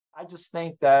I just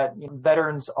think that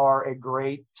veterans are a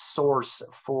great source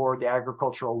for the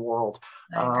agricultural world.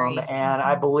 I agree. And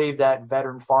I believe that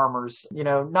veteran farmers,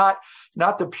 not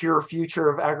the pure future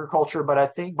of agriculture, but I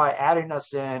think by adding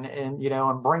us in and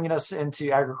bringing us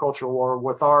into agricultural world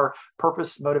with our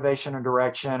purpose, motivation, and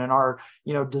direction, and our,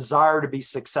 desire to be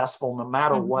successful no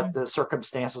matter what the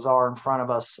circumstances are in front of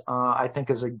us, I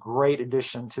think is a great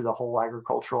addition to the whole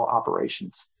agricultural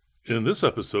operations. In this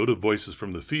episode of Voices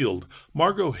from the Field,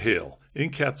 Margo Hale,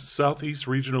 NCAT's Southeast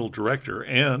Regional Director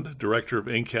and Director of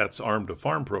NCAT's Arm to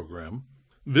Farm program,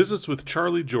 visits with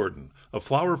Charley Jordan, a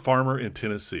flower farmer in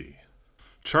Tennessee.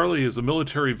 Charley is a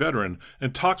military veteran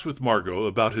and talks with Margo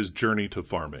about his journey to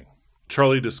farming.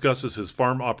 Charley discusses his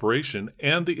farm operation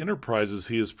and the enterprises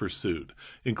he has pursued,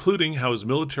 including how his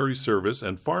military service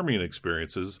and farming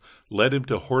experiences led him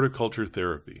to horticulture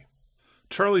therapy.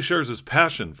 Charley shares his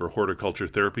passion for horticulture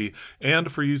therapy and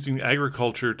for using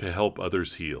agriculture to help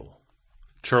others heal.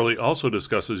 Charley also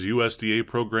discusses USDA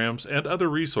programs and other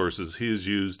resources he has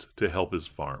used to help his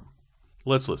farm.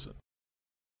 Let's listen.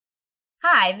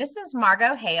 Hi, this is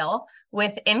Margo Hale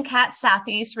with NCAT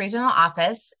Southeast Regional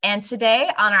Office, and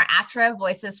today on our ATTRA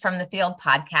Voices from the Field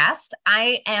podcast,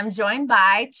 I am joined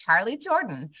by Charley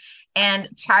Jordan. And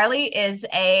Charley is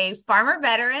a farmer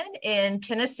veteran in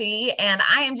Tennessee, and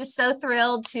I am just so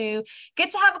thrilled to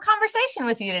get to have a conversation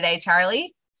with you today,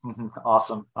 Charley.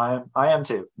 Awesome. I am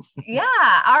too.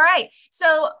 Yeah. All right.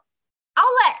 So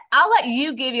I'll let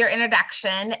you give your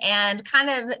introduction and kind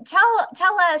of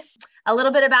tell us a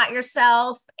little bit about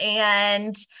yourself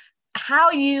and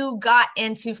how you got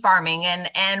into farming,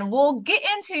 and we'll get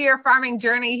into your farming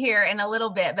journey here in a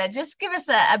little bit, but just give us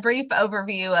a brief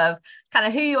overview of kind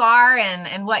of who you are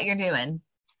and what you're doing.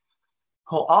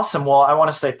 Well, awesome. Well, I want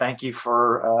to say thank you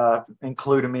for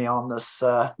including me on this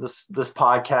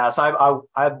podcast.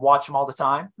 I watch them all the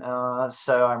time,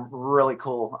 so I'm really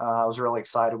cool. I was really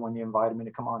excited when you invited me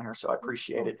to come on here, so I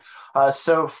appreciate it.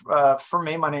 So for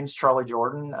me, my name is Charley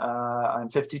Jordan. I'm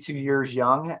 52 years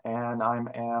young, and I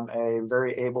am a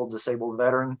very able disabled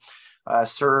veteran. I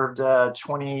served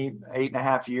 28 and a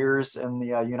half years in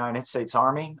the United States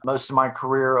Army. Most of my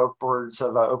career, upwards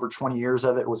of over 20 years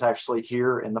of it, was actually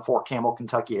here in the Fort Campbell,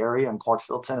 Kentucky area in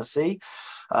Clarksville, Tennessee.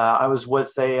 I was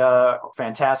with a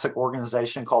fantastic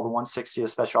organization called the 160th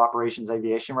Special Operations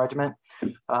Aviation Regiment.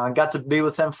 Got to be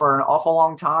with them for an awful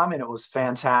long time, and it was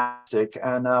fantastic.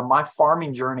 And my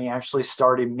farming journey actually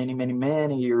started many, many,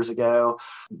 many years ago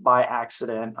by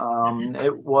accident. I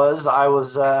was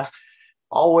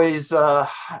always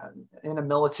in a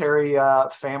military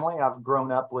family. I've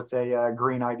grown up with a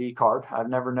green ID card. I've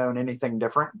never known anything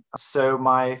different. So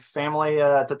my family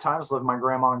at the time was living with my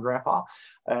grandma and grandpa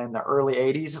in the early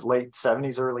 80s, late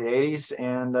 70s, early 80s.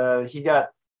 And he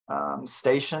got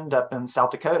stationed up in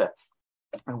South Dakota.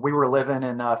 And we were living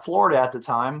in Florida at the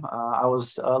time. I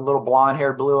was a little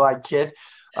blonde-haired, blue-eyed kid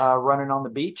running on the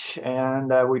beach, and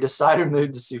we decided to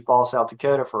move to Sioux Falls, South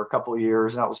Dakota for a couple of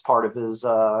years. And that was part of his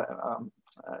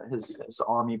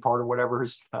Army part or whatever,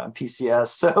 his PCS.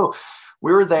 So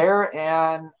we were there,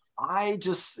 and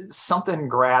something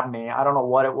grabbed me. I don't know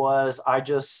what it was. I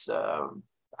just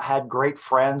had great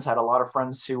friends, had a lot of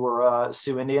friends who were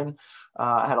Sioux Indian.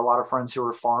 I had a lot of friends who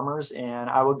were farmers, and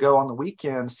I would go on the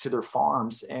weekends to their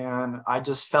farms, and I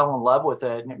just fell in love with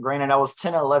it. And granted, I was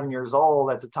 10 and 11 years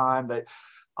old at the time, but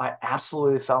I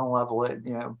absolutely fell in love with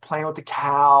it, playing with the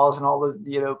cows and all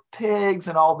the, pigs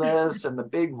and all this and the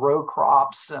big row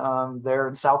crops there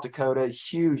in South Dakota,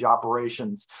 huge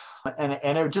operations.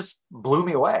 And it just blew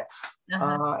me away.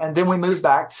 And then we moved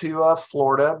back to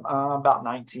Florida about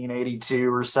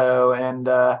 1982 or so. And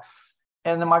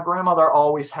then my grandmother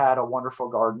always had a wonderful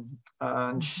garden.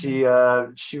 And she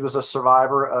was a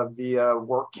survivor of the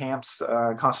work camps,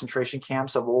 concentration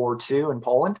camps of World War II in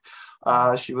Poland.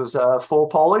 She was full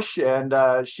Polish,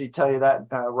 and she'd tell you that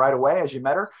right away as you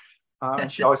met her.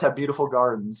 And she always had beautiful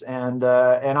gardens, and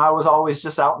I was always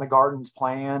just out in the gardens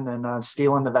playing and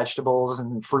stealing the vegetables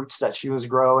and fruits that she was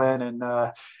growing,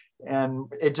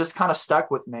 and it just kind of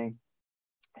stuck with me.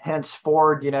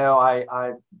 Henceforward,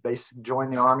 I basically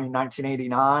joined the Army in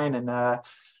 1989, and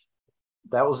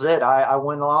that was it. I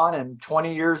went on, and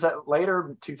 20 years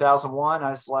later, 2001, I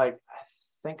was like,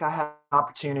 I think I had an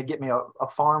opportunity to get me a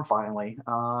farm finally.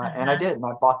 And I did. And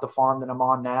I bought the farm that I'm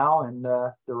on now, and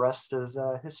the rest is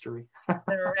history.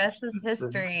 The rest is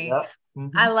history. Yep.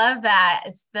 Mm-hmm. I love that.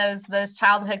 It's those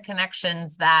childhood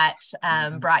connections that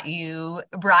brought you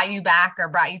back or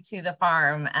brought you to the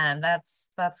farm. And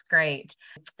that's great.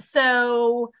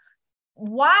 So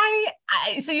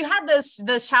so you had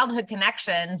those childhood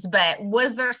connections, but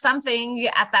was there something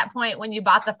at that point when you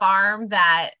bought the farm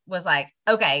that was like,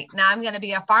 okay, now I'm going to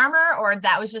be a farmer, or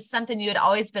that was just something you had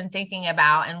always been thinking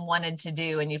about and wanted to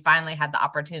do, and you finally had the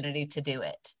opportunity to do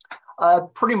it?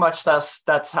 Pretty much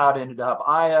that's how it ended up.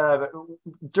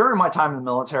 During my time in the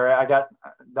military, I got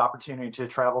the opportunity to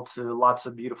travel to lots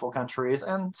of beautiful countries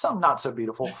and some not so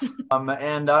beautiful.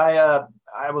 And I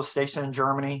was stationed in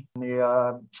Germany in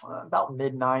the about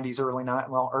mid 90s, early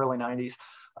 90s.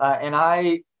 And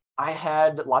I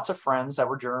had lots of friends that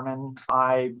were German.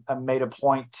 I made a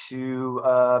point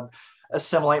to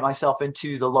assimilate myself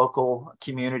into the local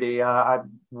community. I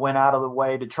went out of the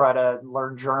way to try to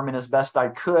learn German as best I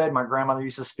could. My grandmother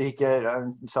used to speak it,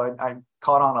 so I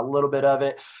caught on a little bit of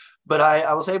it. But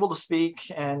I was able to speak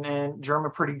and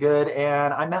German pretty good,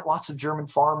 and I met lots of German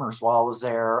farmers while I was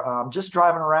there. Just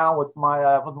driving around with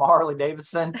my Harley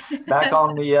Davidson back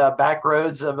on the back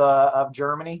roads of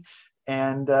Germany.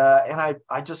 And I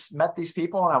just met these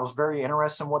people, and I was very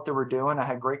interested in what they were doing. I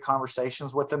had great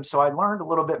conversations with them. So I learned a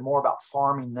little bit more about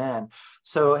farming then.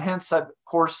 So hence, of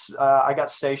course, I got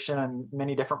stationed in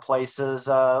many different places,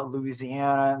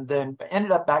 Louisiana, and then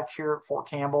ended up back here at Fort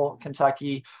Campbell,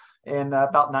 Kentucky in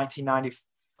about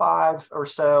 1995 or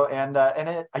so.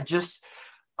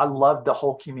 I loved the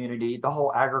whole community, the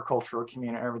whole agricultural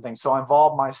community, and everything. So I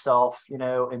involved myself,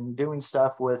 in doing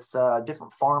stuff with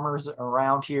different farmers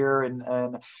around here.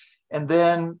 And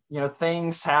then,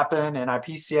 things happen, and I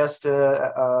PCS'd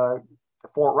to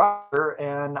Fort Rucker,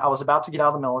 and I was about to get out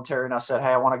of the military, and I said, hey,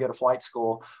 I want to go to flight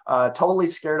school. Totally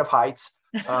scared of heights.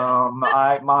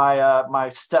 My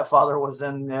stepfather was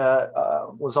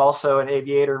also an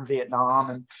aviator in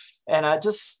Vietnam, and I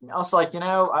was like,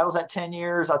 I was at 10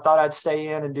 years. I thought I'd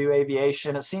stay in and do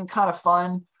aviation. It seemed kind of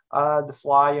fun to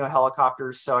fly,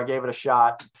 helicopters. So I gave it a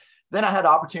shot. Then I had the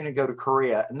opportunity to go to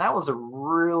Korea, and that was a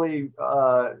really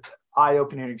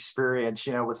eye-opening experience,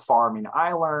 with farming.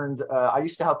 I learned, I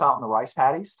used to help out in the rice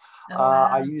paddies. Oh, wow.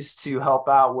 I used to help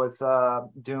out with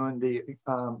doing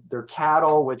their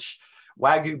cattle, which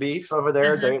Wagyu beef over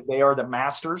there, they are the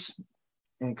masters.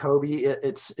 In Kobe,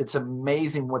 it's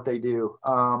amazing what they do,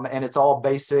 and it's all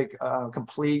basic,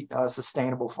 complete,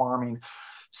 sustainable farming.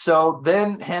 So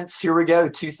then, hence, here we go,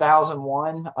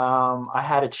 2001. I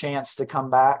had a chance to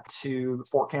come back to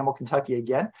Fort Campbell, Kentucky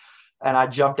again, and I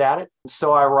jumped at it.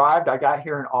 So I arrived. I got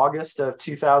here in August of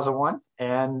 2001,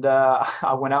 and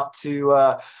I went out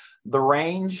to the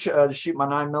range to shoot my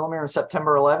 9mm on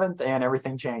September 11th, and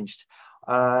everything changed.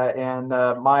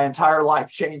 My entire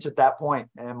life changed at that point,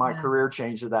 and my career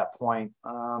changed at that point.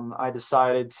 I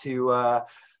decided to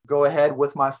go ahead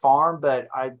with my farm, but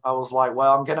I was like,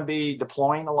 well, I'm going to be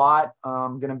deploying a lot.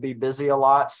 I'm going to be busy a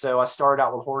lot. So I started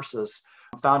out with horses.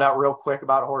 I found out real quick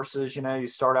about horses. You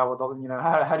start out with,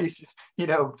 how do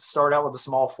you, start out with a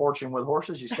small fortune with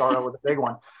horses? You start out with a big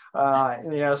one.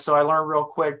 So I learned real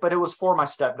quick, but it was for my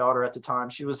stepdaughter at the time.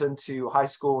 She was into high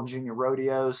school and junior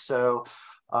rodeos. So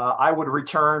I would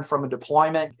return from a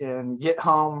deployment and get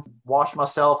home, wash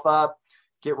myself up,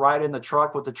 get right in the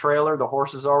truck with the trailer. The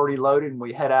horse is already loaded, and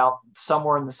we head out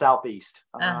somewhere in the Southeast.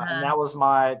 And that was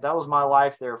my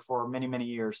life there for many, many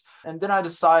years. And then I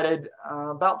decided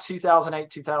about 2008,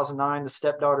 2009, the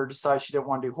stepdaughter decided she didn't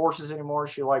want to do horses anymore.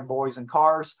 She liked boys and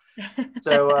cars.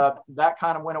 So that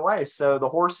kind of went away. So the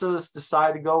horses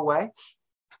decided to go away,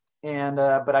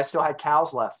 but I still had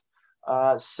cows left.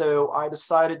 So I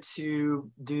decided to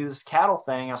do this cattle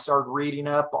thing. I started reading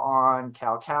up on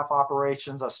cow-calf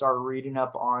operations. I started reading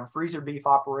up on freezer beef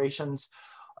operations.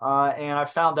 And I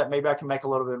found that maybe I can make a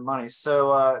little bit of money.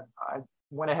 So I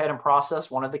went ahead and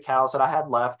processed one of the cows that I had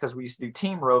left, because we used to do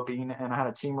team roping, and I had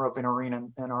a team roping arena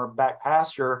in our back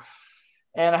pasture.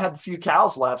 And I had a few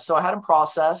cows left. So I had them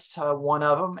processed, one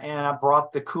of them, and I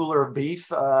brought the cooler of beef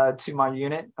to my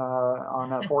unit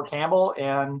on Fort Campbell,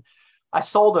 and I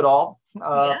sold it all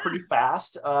pretty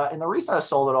fast. And the reason I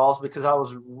sold it all is because I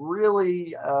was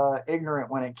really ignorant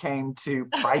when it came to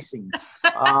pricing.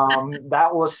 That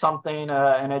was something,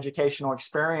 an educational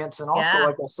experience. And also,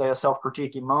 like I say, a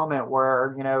self-critiquing moment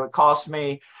where, it cost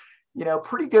me,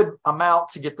 pretty good amount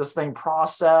to get this thing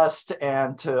processed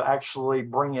and to actually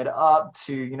bring it up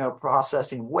to,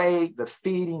 processing weight, the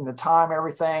feeding, the time,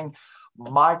 everything,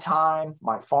 my time,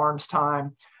 my farm's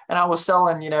time. And I was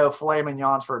selling, filet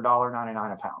mignons for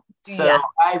 $1.99 a pound. So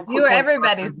you were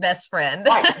everybody's best friend.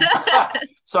 Right.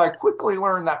 So I quickly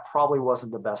learned that probably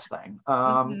wasn't the best thing.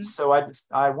 So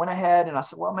I went ahead and I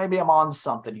said, well, maybe I'm on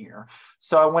something here.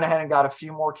 So I went ahead and got a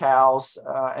few more cows.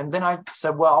 And then I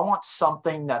said, well, I want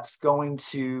something that's going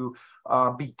to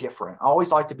be different. I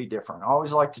always like to be different. I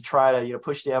always like to try to,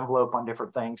 push the envelope on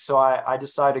different things. So I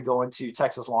decided to go into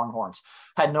Texas Longhorns.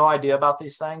 Had no idea about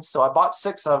these things. So I bought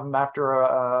 6 of them after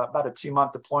about a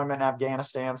 2-month deployment in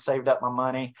Afghanistan, saved up my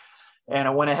money. And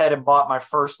I went ahead and bought my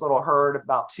first little herd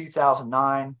about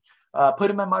 2009, put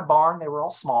them in my barn. They were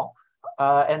all small.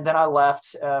 And then I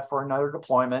left for another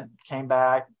deployment, came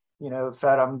back,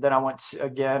 fed them. Then I went to,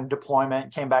 again,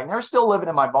 deployment, came back. And they were still living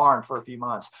in my barn for a few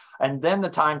months. And then the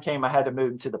time came I had to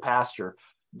move to the pasture.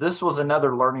 This was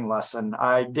another learning lesson.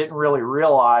 I didn't really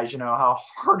realize, how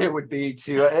hard it would be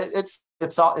to,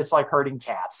 it's like herding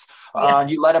cats. Yeah.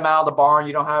 You let them out of the barn.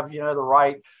 You don't have, the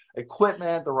right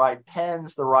equipment, the right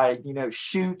pens, the right,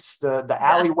 chutes, the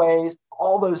alleyways,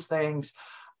 all those things.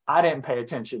 I didn't pay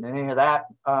attention to any of that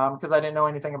because I didn't know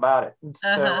anything about it. And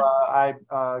so I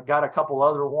got a couple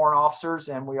other warrant officers,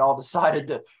 and we all decided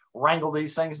to wrangle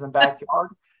these things in the backyard.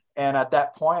 And at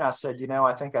that point, I said,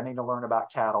 I think I need to learn about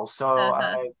cattle. So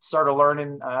I started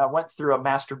learning. I went through a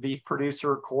master beef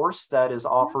producer course that is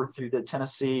offered through the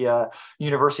Tennessee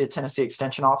University of Tennessee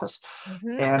Extension Office.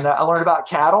 And I learned about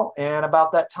cattle. And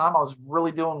about that time, I was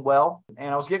really doing well.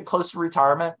 And I was getting close to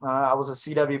retirement. I was a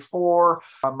CW4.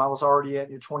 I was already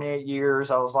at 28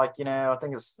 years. I was like, I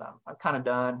think I'm kind of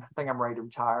done. I think I'm ready to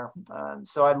retire.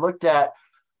 So I looked at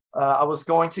I was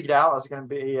going to get out. I was going to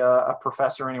be a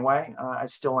professor anyway. I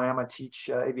still am. I teach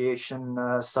aviation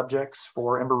subjects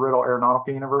for Embry-Riddle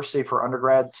Aeronautical University for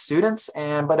undergrad students.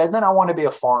 But then I wanted to be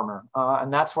a farmer,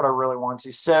 and that's what I really wanted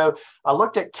to. So I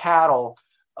looked at cattle,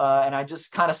 and I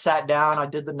just kind of sat down. I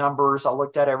did the numbers. I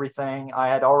looked at everything. I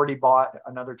had already bought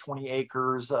another 20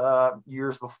 acres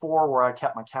years before where I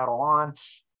kept my cattle on.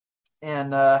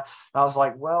 And I was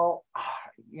like, well,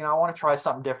 I want to try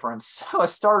something different. So I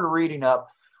started reading up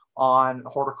on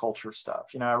horticulture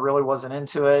stuff. I really wasn't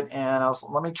into it, and I was,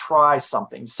 let me try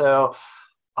something. So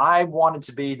I wanted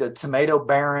to be the tomato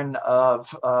baron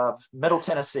of Middle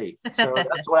Tennessee. So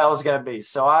that's what I was going to be.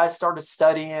 So I started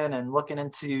studying and looking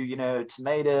into,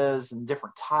 tomatoes and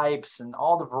different types and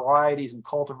all the varieties and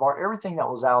cultivar, everything that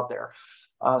was out there.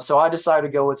 So I decided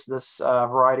to go with this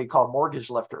variety called mortgage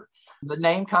lifter. The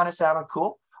name kind of sounded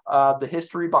cool. The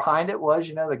history behind it was,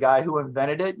 the guy who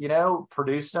invented it,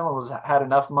 produced them and had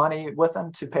enough money with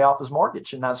him to pay off his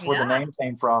mortgage. And that's where the name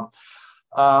came from.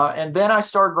 And then I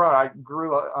started growing. I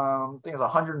grew, I think it was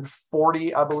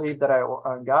 140, I believe, that I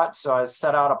got. So I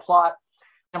set out a plot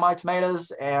in my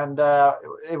tomatoes, and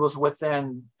it was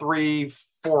within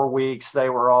 3-4 weeks, they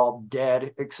were all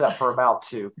dead except for about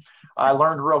 2. I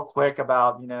learned real quick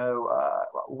about,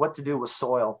 what to do with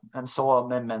soil and soil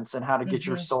amendments and how to get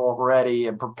your soil ready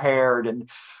and prepared, and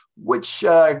which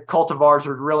cultivars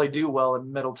would really do well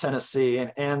in Middle Tennessee,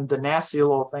 and the nasty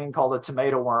little thing called a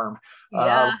tomato worm.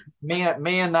 Yeah. Me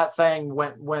and that thing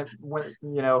went,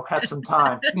 had some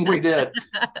time. We did.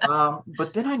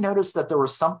 But then I noticed that there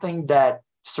was something that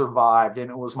survived, and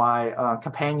it was my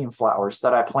companion flowers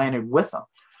that I planted with them.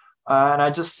 And I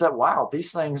just said, wow,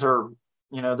 these things are,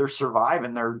 they're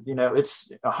surviving. They're,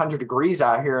 it's 100 degrees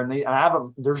out here, and I have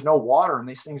them, there's no water, and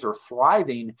these things are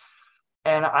thriving.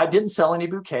 And I didn't sell any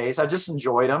bouquets. I just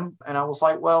enjoyed them. And I was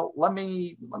like, well, let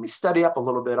me study up a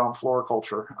little bit on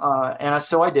floriculture.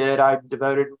 So I did. I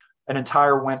devoted an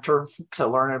entire winter to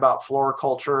learning about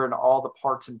floriculture and all the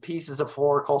parts and pieces of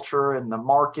floriculture and the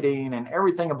marketing and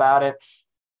everything about it.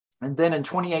 And then in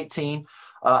 2018,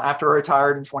 after I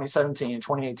retired in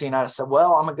 2018, I said,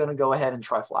 well, I'm going to go ahead and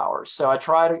try flowers. So I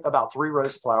tried about 3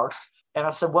 rows of flowers. And I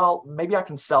said, well, maybe I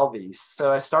can sell these.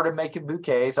 So I started making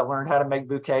bouquets. I learned how to make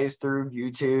bouquets through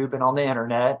YouTube and on the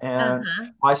internet. And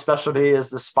my specialty is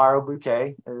the spiral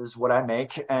bouquet is what I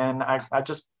make. And I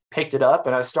just picked it up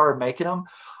and I started making them,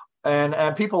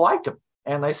 and people liked them.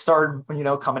 And they started,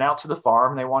 coming out to the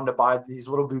farm. They wanted to buy these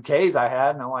little bouquets I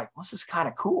had. And I'm like, this is kind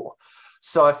of cool.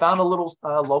 So I found a little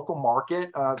local market,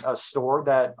 a store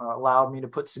that allowed me to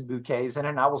put some bouquets in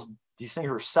it. And these things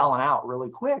were selling out really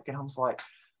quick. And I was like,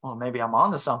 well, maybe I'm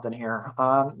onto something here.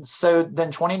 So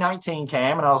then 2019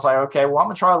 came, and I was like, okay, well, I'm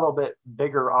going to try a little bit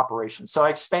bigger operation. So I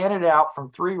expanded it out from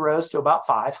 3 rows to about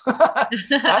 5.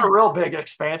 Not a real big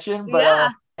expansion, but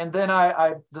and then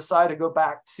I decided to go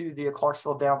back to the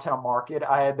Clarksville downtown market.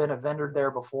 I had been a vendor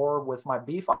there before with my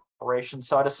beef operation.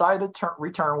 So I decided to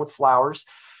return with flowers.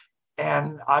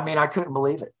 And I couldn't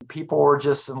believe it. People were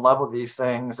just in love with these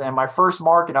things. And my first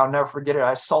market, I'll never forget it,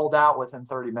 I sold out within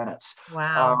 30 minutes.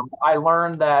 Wow. I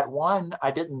learned that, one, I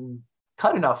didn't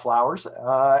cut enough flowers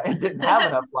and didn't have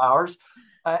enough flowers.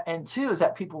 And 2 is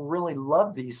that people really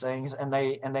love these things, and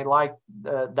they like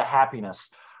the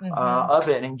happiness of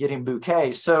it and getting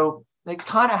bouquets. So it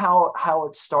kind of how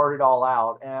it started all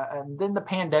out. And then the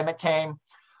pandemic came.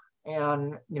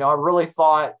 And, I really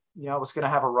thought, I was going to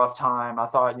have a rough time. I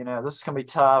thought, this is going to be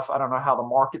tough. I don't know how the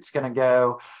market's going to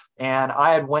go. And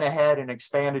I had went ahead and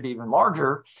expanded even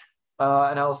larger.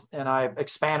 And I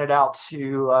expanded out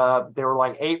to, there were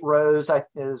like 8 rows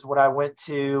is what I went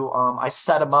to. I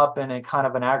set them up in a kind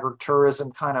of an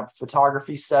agritourism kind of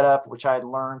photography setup, which I had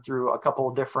learned through a couple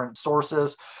of different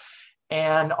sources.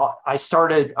 And I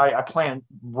planted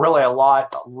really a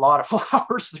lot of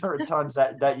flowers. There were tons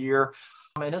that year.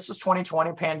 And this was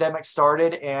 2020, pandemic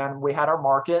started, and we had our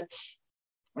market.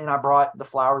 And I brought the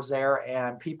flowers there,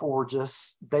 and people were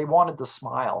they wanted to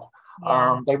smile.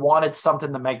 Yeah. They wanted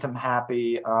something to make them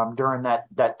happy during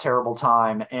that terrible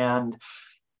time. And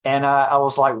I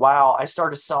was like, wow, I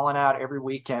started selling out every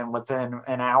weekend within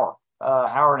an hour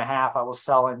and a half. I was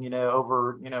selling,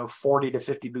 over, 40 to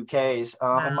 50 bouquets.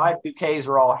 Wow. And my bouquets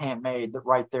are all handmade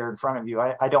right there in front of you.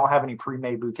 I don't have any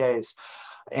pre-made bouquets.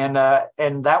 And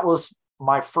that was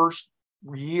my first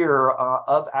year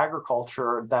of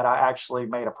agriculture that I actually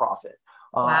made a profit.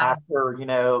 Wow. After,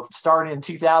 starting in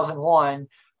 2001,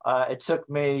 it took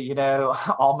me,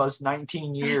 almost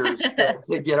 19 years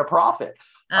to get a profit.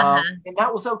 And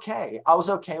that was okay. I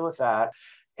was okay with that.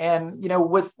 And,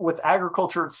 with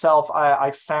agriculture itself,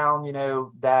 I found,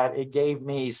 that it gave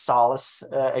me solace.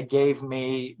 It gave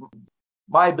me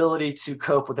my ability to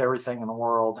cope with everything in the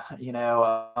world.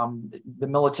 The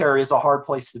military is a hard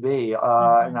place to be.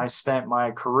 And I spent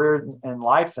my career and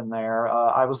life in there.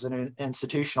 I was an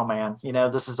institutional man.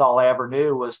 This is all I ever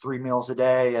knew was 3 meals a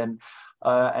day and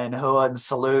hood and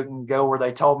salute and go where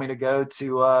they told me to go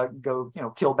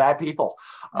kill bad people.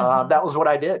 That was what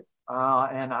I did.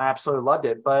 And I absolutely loved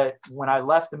it. But when I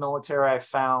left the military, I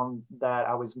found that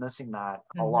I was missing that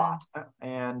a lot.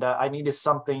 And I needed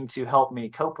something to help me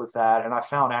cope with that. And I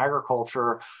found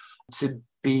agriculture to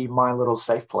be my little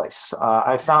safe place.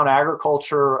 I found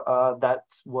agriculture that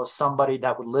was somebody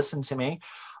that would listen to me.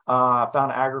 I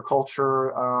found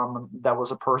agriculture that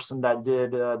was a person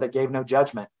that gave no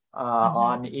judgment.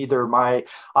 On either my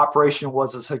operation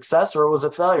was a success or it was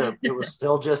a failure. It was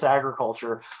still just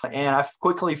agriculture. And I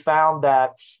quickly found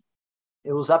that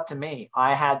it was up to me.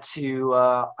 I had to,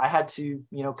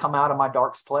 come out of my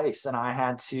darkest place, and I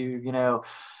had to,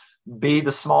 be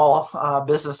the small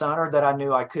business owner that I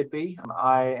knew I could be.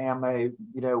 I am a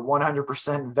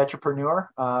 100% vetrepreneur.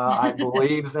 I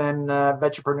believe in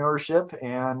vegetrepreneurship,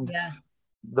 and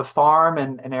the farm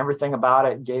and everything about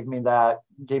it gave me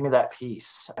that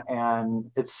peace. And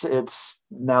it's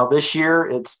now this year,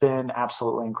 it's been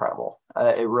absolutely incredible.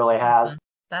 It really has.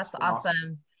 That's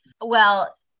awesome.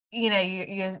 Well,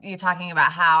 you're talking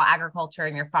about how agriculture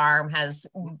and your farm has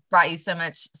brought you so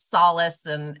much solace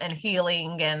and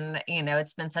healing. And,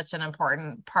 it's been such an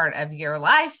important part of your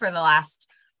life for the last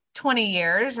 20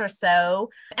 years or so.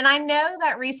 And I know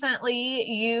that recently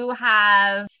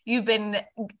you've been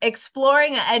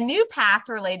exploring a new path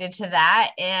related to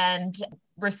that and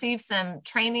received some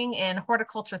training in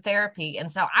horticulture therapy. And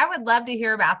so I would love to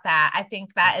hear about that. I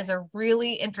think that is a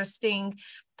really interesting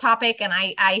topic. And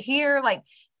I hear like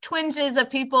twinges of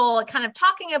people kind of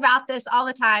talking about this all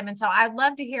the time. And so I'd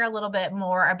love to hear a little bit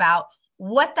more about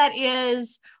what that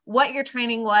is, what your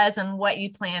training was, and what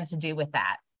you plan to do with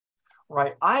that.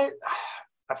 Right. I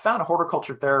found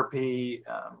horticulture therapy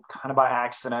kind of by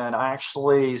accident. I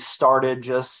actually started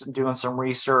just doing some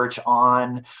research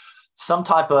on some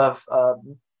type of,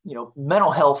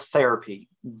 mental health therapy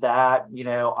that,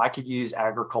 I could use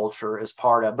agriculture as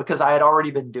part of, because I had already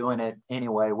been doing it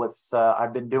anyway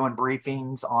I've been doing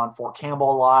briefings on Fort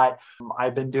Campbell a lot.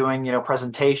 I've been doing,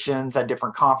 presentations at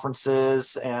different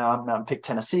conferences and Pick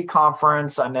Tennessee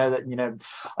conference. I know that,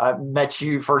 I met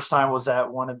you first time was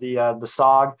at one of the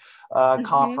SOG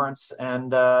conference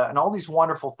and all these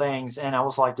wonderful things. And I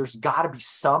was like, there's got to be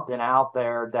something out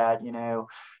there that,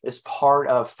 is part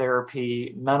of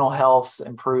therapy, mental health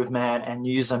improvement, and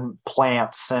using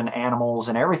plants and animals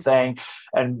and everything.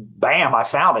 And bam, I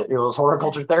found it. It was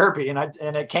horticulture therapy. And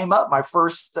it came up my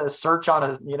first search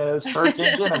on a, search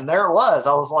engine. And there it was.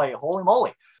 I was like, holy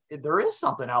moly, there is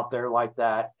something out there like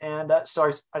that. And so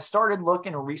I started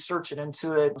looking and researching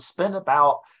into it. It's been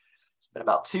about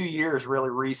 2 years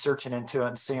really researching into it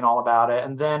and seeing all about it.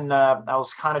 And then I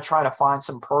was kind of trying to find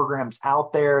some programs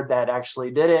out there that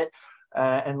actually did it.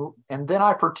 And then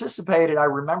I participated. I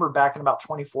remember back in about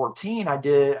 2014,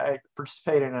 I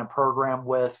participated in a program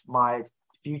with my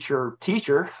future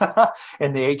teacher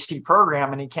in the HT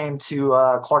program, and he came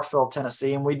to Clarksville,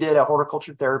 Tennessee, and we did a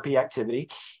horticulture therapy activity.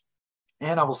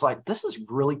 And I was like, this is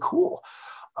really cool.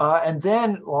 And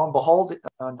then, lo and behold,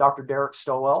 Dr. Derek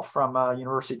Stowell from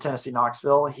University of Tennessee,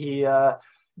 Knoxville, he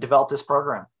developed this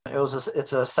program.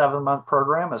 It's a 7-month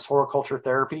program, it's horticulture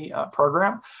therapy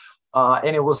program.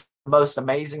 And it was the most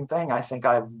amazing thing I think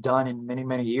I've done in many,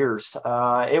 many years.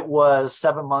 It was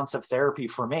 7 months of therapy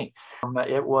for me.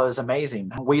 It was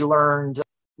amazing. We learned a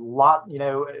lot,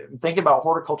 thinking about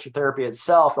horticulture therapy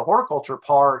itself. The horticulture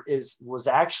part was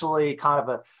actually kind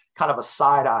of a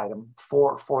side item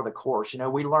for the course.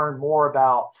 We learned more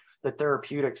about the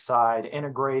therapeutic side,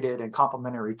 integrated and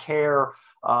complementary care,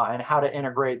 and how to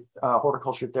integrate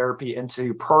horticulture therapy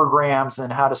into programs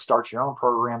and how to start your own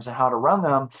programs and how to run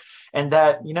them. And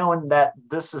that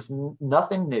this is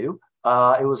nothing new.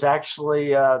 It was actually,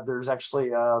 there's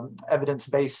actually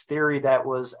evidence-based theory that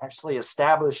was actually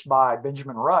established by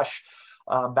Benjamin Rush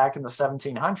back in the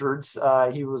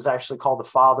 1700s. He was actually called the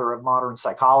father of modern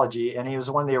psychology, and he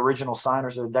was one of the original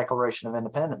signers of the Declaration of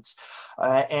Independence.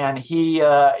 And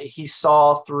he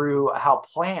saw through how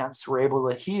plants were able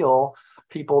to heal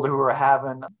people who were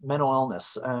having mental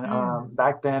illness. And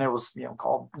back then it was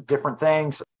called different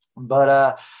things,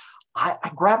 but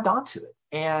I grabbed onto it.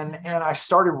 And I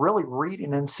started really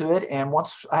reading into it. And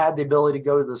once I had the ability to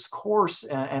go to this course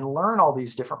and learn all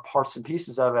these different parts and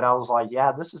pieces of it, I was like,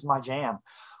 yeah, this is my jam.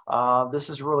 This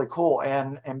is really cool.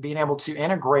 And being able to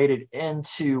integrate it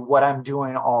into what I'm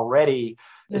doing already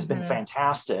has been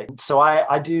fantastic. So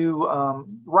I do,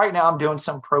 right now I'm doing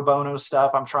some pro bono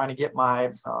stuff. I'm trying to get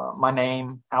my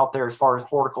name out there as far as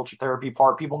horticulture therapy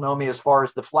part. People know me as far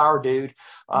as the flower dude,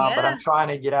 but I'm trying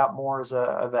to get out more as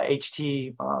a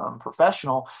HT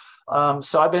professional.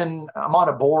 So I'm on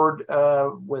a board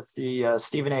with the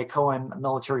Stephen A. Cohen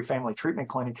Military Family Treatment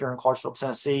Clinic here in Clarksville,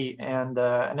 Tennessee, and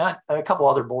a couple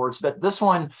other boards, but this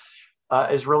one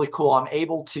is really cool. I'm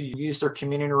able to use their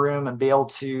community room and be able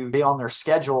to be on their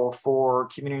schedule for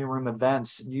community room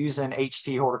events using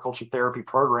HT horticulture therapy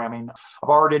programming. I've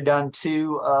already done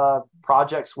 2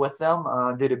 projects with them.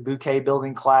 Did a bouquet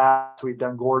building class. We've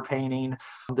done gourd painting.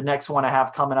 The next one I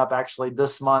have coming up actually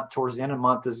this month, towards the end of the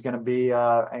month, is going to be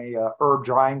a herb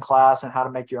drying class and how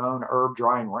to make your own herb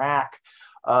drying rack.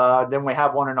 Then we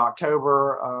have one in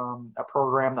October, a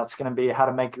program that's going to be how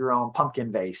to make your own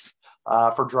pumpkin vase.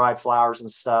 For dried flowers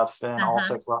and stuff, and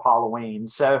also for Halloween.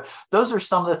 So those are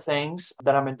some of the things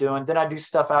that I've been doing. Then I do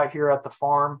stuff out here at the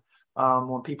farm.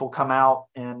 When people come out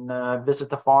and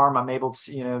visit the farm, I'm able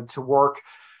to, to work.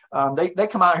 They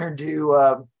come out here and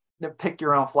do pick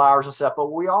your own flowers and stuff,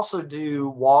 but we also do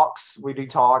walks. We do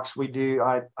talks.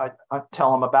 I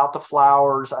tell them about the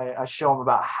flowers. I show them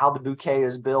about how the bouquet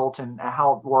is built and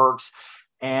how it works.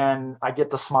 And I get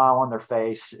the smile on their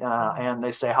face, and they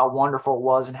say how wonderful it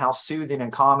was and how soothing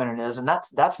and calming it is. And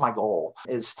that's my goal,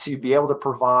 is to be able to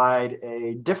provide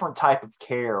a different type of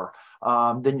care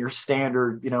than your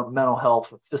standard, mental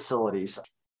health facilities.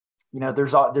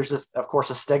 There's this, of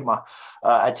course, a stigma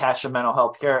attached to mental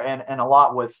health care, and a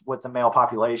lot with the male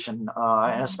population,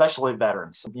 and especially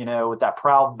veterans, with that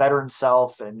proud veteran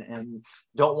self, and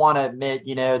don't want to admit,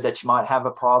 that you might have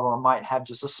a problem, or might have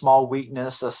just a small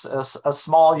weakness, a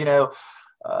small,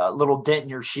 little dent in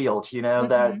your shield,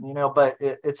 that, but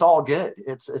it's all good.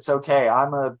 It's okay.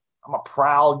 I'm a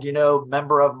proud,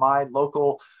 member of my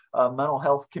local mental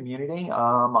health community.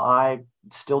 I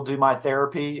still do my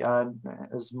therapy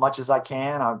as much as I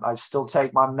can. I still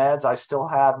take my meds. I still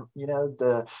have,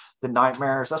 the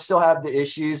nightmares. I still have the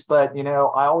issues, but,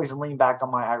 I always lean back on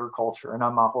my agriculture and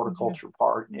on my horticulture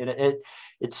part.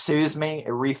 It soothes me.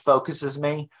 It refocuses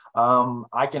me.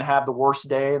 I can have the worst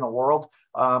day in the world,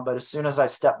 but as soon as I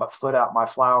step my foot out my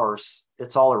flowers,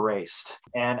 it's all erased.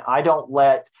 And I don't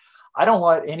let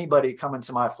anybody come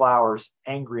into my flowers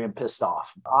angry and pissed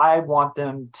off. I want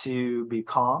them to be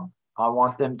calm. I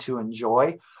want them to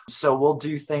enjoy. So we'll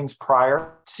do things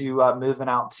prior to moving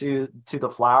out to the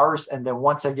flowers. And then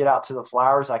once I get out to the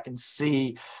flowers, I can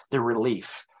see the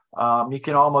relief. You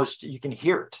can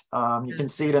hear it. You can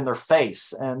see it in their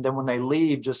face. And then when they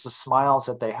leave, just the smiles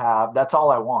that they have, that's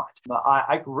all I want.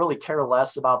 I really care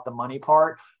less about the money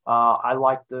part. I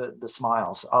like the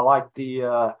smiles. I like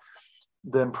the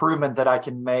improvement that I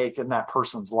can make in that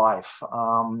person's life.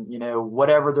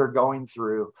 Whatever they're going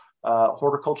through,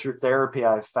 horticulture therapy,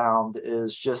 I've found,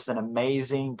 is just an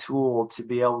amazing tool to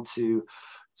be able to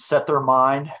set their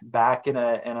mind back in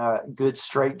a good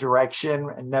straight direction,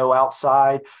 and no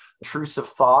outside intrusive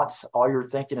thoughts. All you're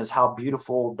thinking is how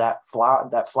beautiful that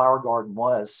flower garden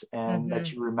was, and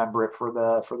that you remember it for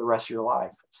the rest of your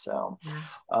life. So,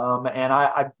 and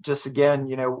I just, again,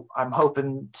 I'm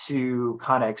hoping to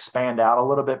kind of expand out a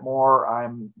little bit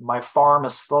more. My farm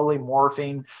is slowly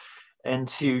morphing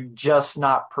into just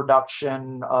not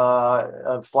production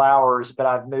of flowers, but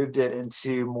I've moved it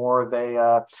into more of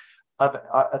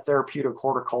a therapeutic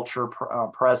horticulture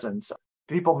presence.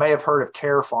 people may have heard of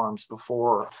care farms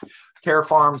before. Care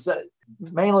farms,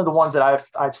 mainly the ones that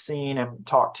I've seen and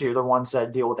talked to, the ones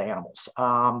that deal with animals.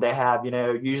 They have,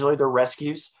 usually they're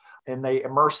rescues, and they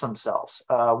immerse themselves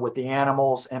with the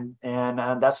animals, and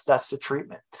that's the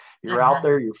treatment. You're out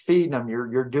there, you're feeding them,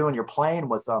 you're playing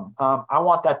with them. I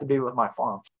want that to be with my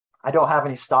farm. I don't have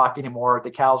any stock anymore.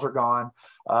 The cows are gone.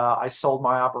 I sold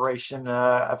my operation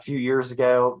a few years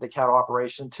ago, the cattle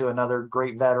operation, to another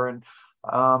great veteran.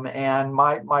 And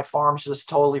my farm's just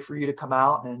totally for you to come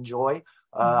out and enjoy.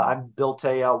 I built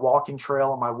a walking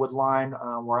trail on my wood line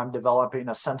where I'm developing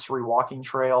a sensory walking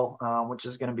trail, which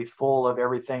is going to be full of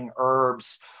everything,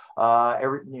 herbs,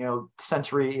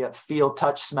 sensory, feel,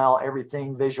 touch, smell,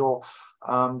 everything visual,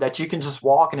 that you can just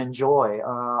walk and enjoy.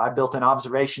 I built an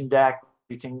observation deck.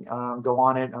 You can go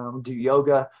on it, do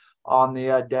yoga on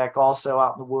the deck, also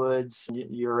out in the woods.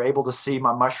 You're able to see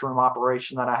my mushroom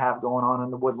operation that I have going on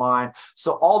in the wood line.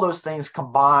 So all those things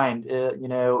combined,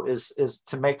 is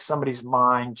to make somebody's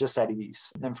mind just at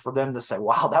ease, and for them to say,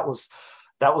 wow, that was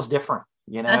different.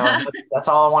 And that's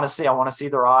all I want to see. I want to see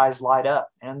their eyes light up.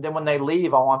 And then when they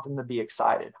leave, I want them to be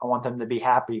excited. I want them to be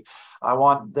happy. I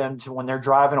want them to, when they're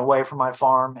driving away from my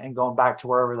farm and going back to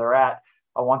wherever they're at,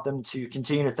 I want them to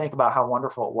continue to think about how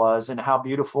wonderful it was and how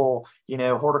beautiful,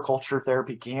 horticulture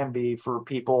therapy can be for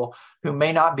people who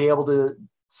may not be able to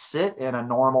sit in a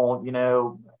normal,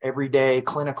 everyday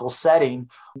clinical setting.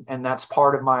 And that's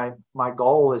part of my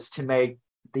goal, is to make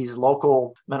these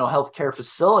local mental health care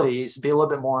facilities be a little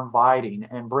bit more inviting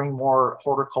and bring more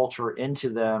horticulture into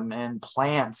them, and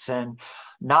plants, and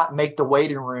not make the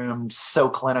waiting room so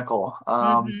clinical.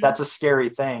 That's a scary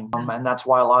thing. And that's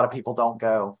why a lot of people don't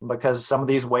go, because some of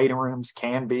these waiting rooms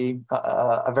can be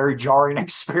a very jarring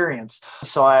experience.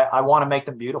 So I want to make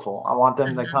them beautiful. I want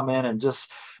them to come in and just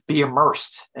be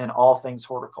immersed in all things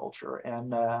horticulture.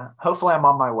 And hopefully I'm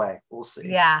on my way. We'll see.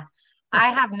 Yeah.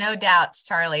 I have no doubts,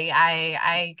 Charley.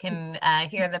 I can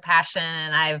hear the passion,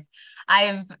 and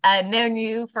I've known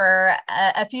you for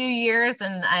a few years,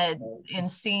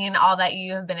 and seen all that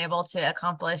you have been able to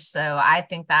accomplish. So I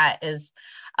think that is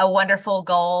a wonderful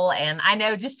goal. And I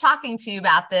know, just talking to you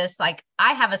about this, like,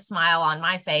 I have a smile on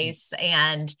my face,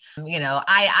 and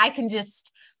I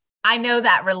know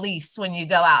that release when you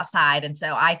go outside, and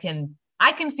so I can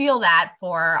feel that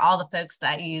for all the folks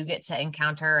that you get to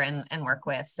encounter and work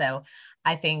with. So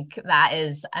I think that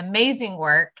is amazing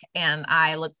work. And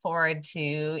I look forward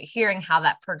to hearing how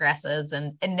that progresses,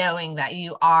 and knowing that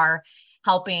you are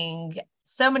helping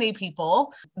so many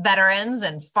people, veterans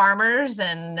and farmers,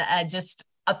 and just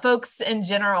folks in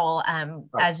general. Right.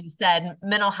 As you said,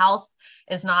 mental health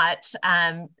is not,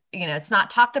 it's not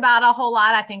talked about a whole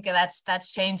lot. I think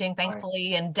that's changing,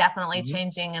 thankfully, and definitely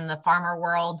changing in the farmer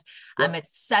world. Yep.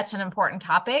 It's such an important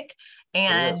topic,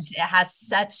 and it has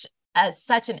such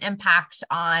an impact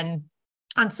on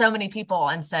so many people.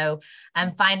 And so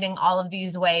I'm finding all of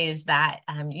these ways that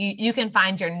you can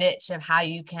find your niche of how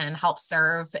you can help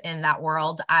serve in that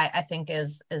world, I think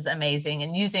is amazing.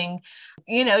 And using,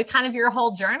 kind of your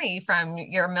whole journey from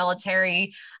your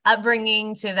military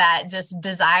upbringing to that just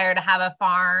desire to have a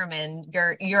farm, and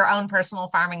your own personal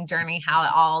farming journey, how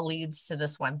it all leads to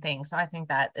this one thing. So I think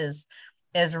that is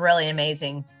really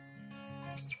amazing.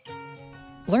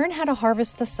 Learn how to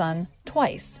harvest the sun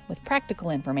twice with practical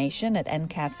information at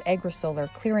NCAT's AgriSolar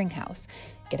Clearinghouse.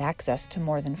 Get access to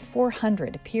more than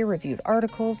 400 peer-reviewed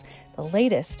articles, the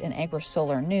latest in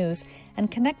agri-solar news,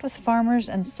 and connect with farmers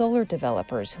and solar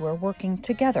developers who are working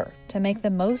together to make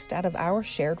the most out of our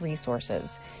shared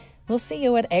resources. We'll see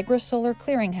you at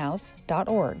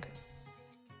agrisolarclearinghouse.org.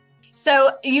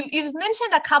 So you've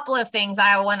mentioned a couple of things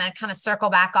I want to kind of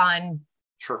circle back on.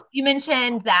 Sure. You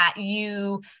mentioned that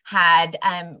you had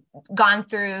gone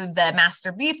through the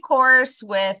Master Beef course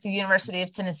with the University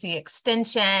of Tennessee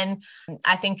Extension.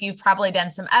 I think you've probably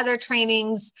done some other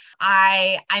trainings.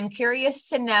 I'm curious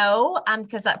to know,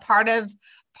 because that part of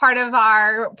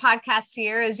our podcast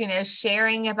here is,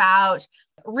 sharing about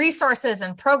resources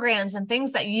and programs and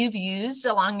things that you've used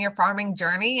along your farming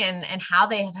journey, and how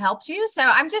they have helped you. So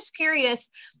I'm just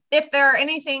curious if there are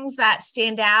any things that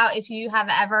stand out, if you have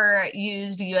ever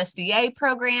used USDA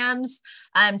programs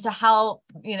to help,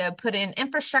 put in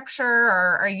infrastructure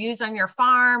or use on your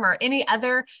farm, or any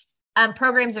other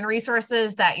programs and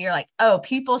resources that you're like, oh,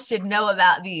 people should know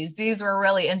about these. These were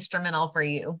really instrumental for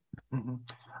you. Mm-hmm.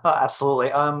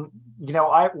 Absolutely.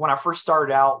 When I first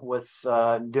started out with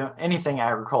doing anything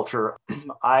agriculture,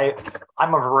 I'm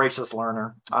a voracious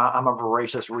learner. I'm a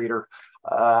voracious reader.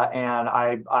 And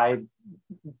I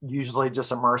usually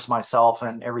just immerse myself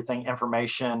in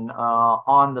information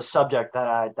on the subject that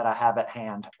I have at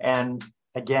hand. And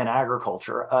again,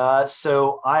 agriculture.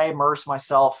 So I immersed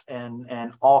myself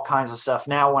in all kinds of stuff.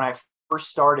 Now, when I first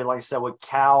started, like I said, with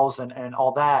cows and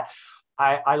all that,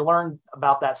 I learned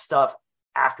about that stuff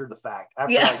after the fact,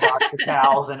 after I got the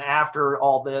cows and after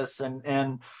all this.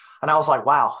 And I was like,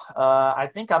 wow, I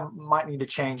think I might need to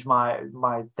change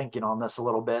my thinking on this a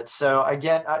little bit. So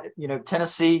again,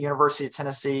 Tennessee, University of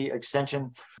Tennessee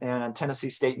Extension and Tennessee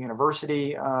State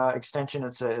University Extension,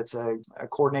 it's a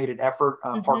coordinated effort,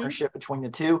 partnership between the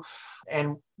two.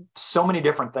 And so many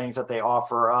different things that they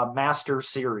offer, master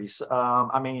series.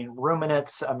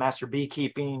 Ruminants, master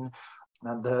beekeeping,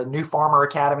 the New Farmer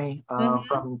Academy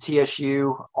from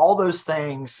TSU, all those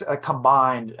things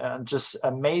combined, just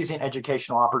amazing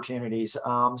educational opportunities.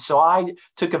 So I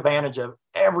took advantage of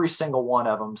every single one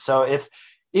of them. So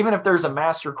even if there's a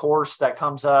master course that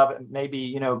comes up,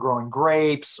 maybe, growing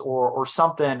grapes or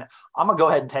something, I'm gonna go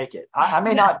ahead and take it. I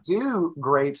may not do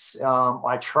grapes.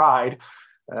 I tried.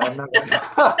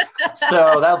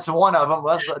 So that's one of them.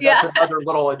 That's another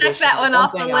little addition. Check that one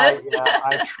off the list.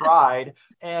 I tried,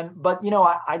 but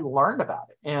I learned about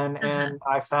it, and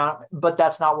I found, but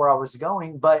that's not where I was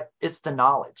going. But it's the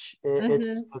knowledge.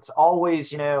 It's always,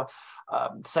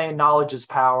 saying knowledge is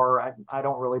power. I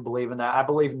don't really believe in that. I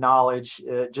believe knowledge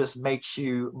just makes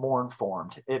you more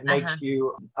informed. It makes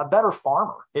you a better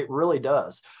farmer. It really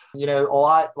does. A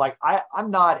lot, like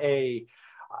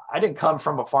I didn't come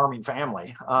from a farming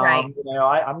family. Right.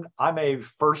 I'm a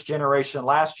first generation,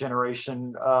 last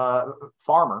generation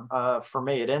farmer. For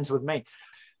me, it ends with me.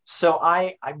 So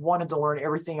I wanted to learn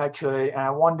everything I could, and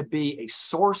I wanted to be a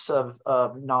source of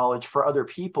knowledge for other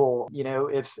people.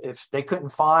 If they couldn't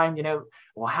find,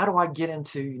 well, how do I get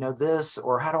into, this,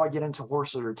 or how do I get into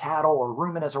horses or cattle or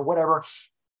ruminants or whatever?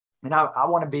 And I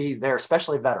want to be there,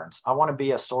 especially veterans. I want to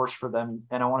be a source for them.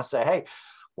 And I want to say, hey,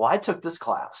 well, I took this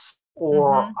class,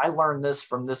 or I learned this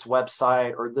from this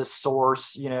website or this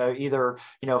source, either,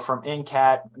 from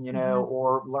NCAT,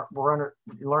 or we're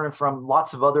learning from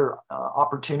lots of other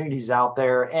opportunities out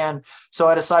there. And so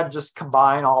I decided to just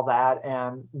combine all that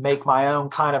and make my own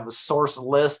kind of a source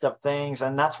list of things.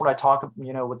 And that's what I talk,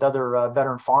 with other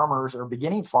veteran farmers or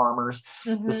beginning farmers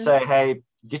to say, hey,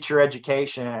 get your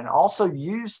education and also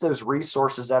use those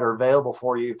resources that are available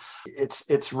for you.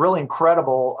 It's really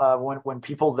incredible when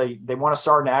people, they want to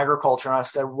start in agriculture. And I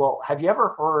said, well, have you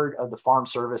ever heard of the Farm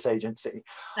Service Agency?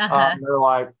 They're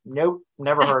like, nope,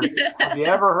 never heard of it. Have you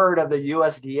ever heard of the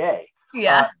USDA?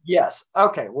 Yes.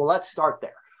 Okay, well, let's start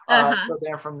there. So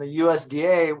then from the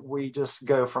USDA, we just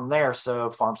go from there. So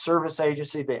Farm Service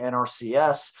Agency, the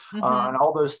NRCS, and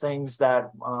all those things that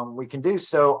we can do.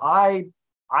 So I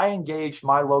engaged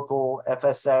my local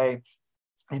FSA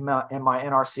in my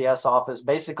NRCS office.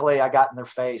 Basically, I got in their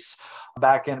face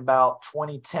back in about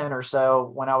 2010 or so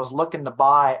when I was looking to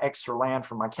buy extra land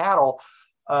for my cattle.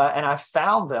 And I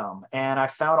found them, and I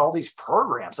found all these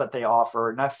programs that they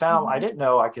offered. And I found, I didn't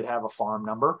know I could have a farm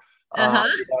number with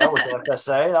the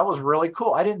FSA. That was really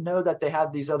cool. I didn't know that they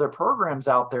had these other programs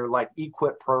out there, like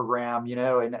EQIP program,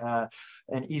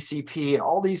 and ECP and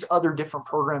all these other different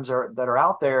programs that are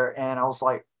out there. And I was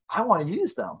like, I want to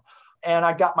use them. And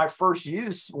I got my first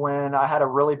use when I had a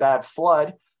really bad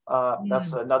flood.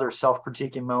 That's another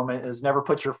self-critiquing moment, is never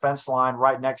put your fence line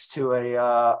right next to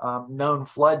a known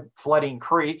flooding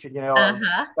creek,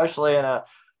 especially in a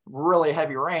really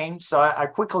heavy rain. So I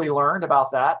quickly learned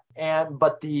about that.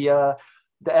 But the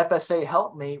FSA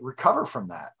helped me recover from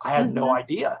that. I had no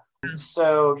idea.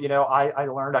 So, I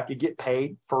learned I could get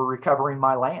paid for recovering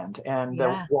my land and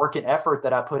the work and effort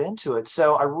that I put into it.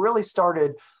 So I really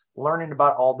started learning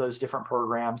about all those different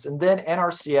programs. And then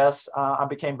NRCS, I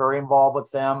became very involved with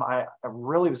them. I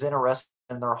really was interested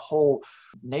in their whole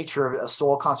nature of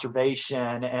soil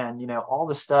conservation and, all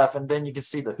this stuff. And then you can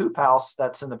see the hoop house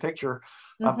that's in the picture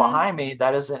behind me.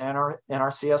 That is an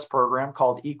NRCS program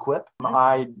called EQIP.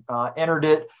 I entered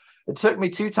it. It took me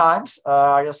 2 times.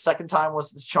 I guess second time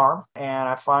was the charm. And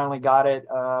I finally got it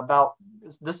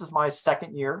this is my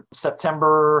second year,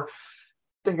 September,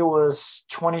 I think it was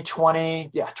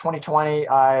 2020. Yeah, 2020.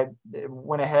 I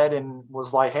went ahead and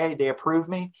was like, hey, they approved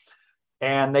me.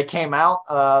 And they came out,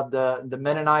 the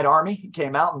Mennonite Army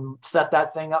came out and set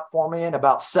that thing up for me in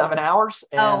about 7 hours.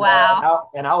 And, wow.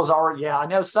 And I was already, I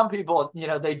know some people,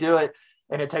 they do it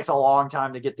and it takes a long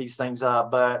time to get these things up.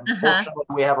 But fortunately,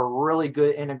 we have a really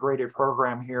good integrated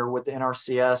program here with the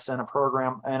NRCS and a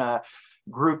program and a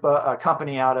group, a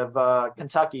company out of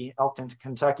Kentucky, Elkton,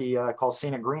 Kentucky, called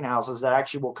Scenic Greenhouses that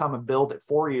actually will come and build it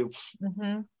for you.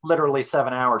 Literally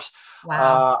 7 hours.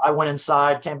 Wow. I went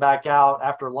inside, came back out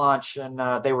after lunch,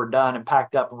 and they were done and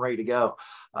packed up and ready to go.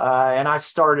 And I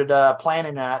started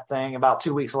planning that thing about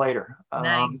 2 weeks later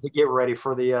Nice. to get ready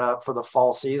for the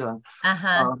fall season.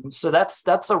 So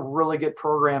that's a really good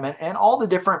program, and all the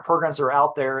different programs are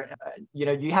out there.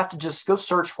 You have to just go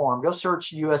search for them. Go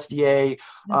search USDA.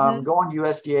 Go on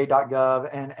USDA.gov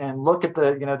and look at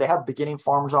they have beginning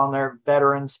farmers on there,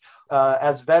 veterans.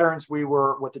 As veterans, we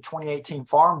were with the 2018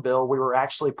 Farm Bill, we were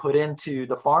actually put into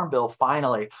the Farm Bill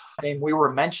finally. And we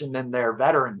were mentioned in there,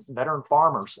 veteran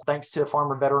farmers, thanks to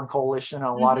Farmer Veteran Coalition and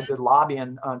a lot of good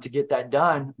lobbying to get that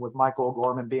done, with Michael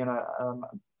O'Gorman being a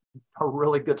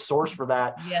really good source for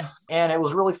that. Yes. And it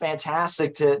was really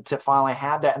fantastic to finally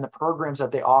have that in the programs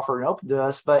that they offer and open to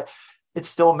us. But it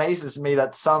still amazes me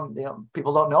that some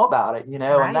people don't know about it,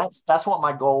 Right. and that's what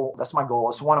my goal. That's my goal.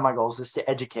 It's one of my goals, is to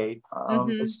educate,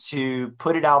 is to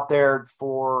put it out there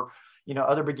for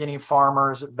other beginning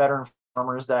farmers, veteran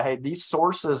farmers, that hey, these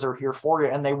sources are here for you,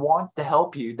 and they want to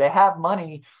help you. They have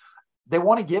money. They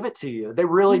want to give it to you. They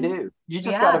really do. You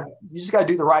just gotta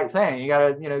do the right thing. You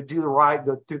gotta,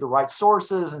 go through the right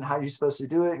sources and how you're supposed to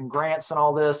do it, and grants and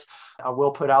all this. I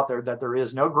will put out there that there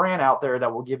is no grant out there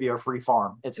that will give you a free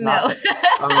farm. It's not.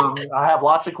 I have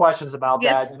lots of questions about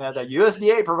that. That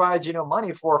USDA provides,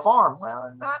 money for a farm.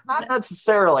 Well, not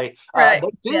necessarily. Right.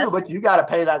 They do, but you got to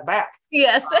pay that back.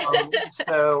 Yes.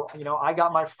 So, I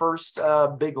got my first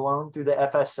big loan through the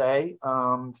FSA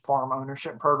farm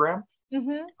ownership program.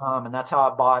 And that's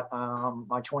how I bought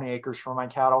my 20 acres for my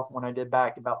cattle when I did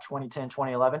back about 2010,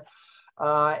 2011.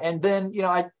 And then,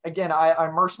 I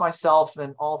immersed myself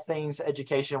in all things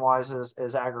education-wise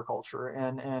as agriculture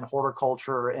and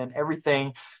horticulture and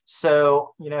everything.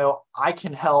 So, I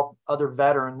can help other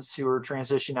veterans who are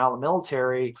transitioning out of the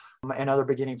military and other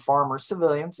beginning farmers,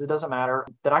 civilians, it doesn't matter,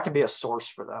 that I can be a source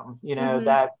for them,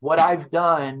 that what I've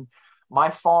done, my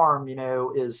farm,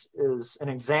 is an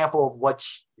example of what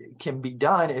can be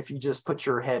done if you just put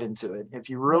your head into it. If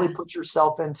you really put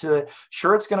yourself into it,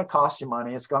 sure, it's going to cost you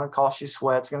money. It's going to cost you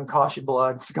sweat. It's going to cost you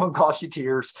blood. It's going to cost you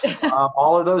tears.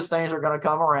 All of those things are going to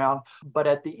come around. But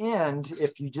at the end,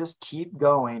 if you just keep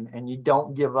going and you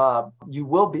don't give up, you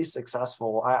will be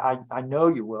successful. I know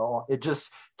you will. It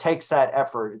just takes that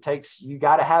effort. You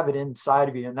got to have it inside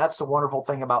of you. And that's the wonderful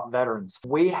thing about veterans.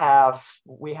 We have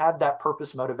that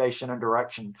purpose, motivation, and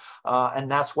direction. And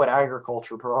that's what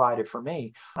agriculture provided for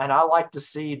me. And I like to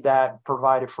see that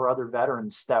provided for other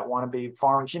veterans that want to be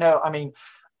farmers. I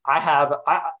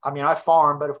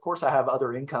farm, but of course I have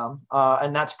other income.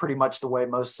 And that's pretty much the way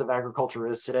most of agriculture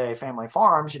is today. Family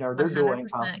farms, they're dual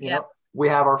income. We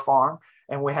have our farm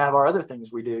and we have our other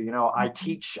things we do. I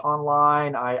teach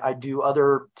online. I do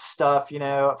other stuff,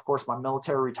 of course, my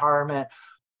military retirement,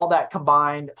 all that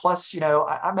combined. Plus,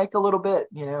 I make a little bit,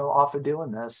 off of doing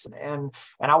this. And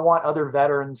I want other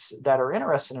veterans that are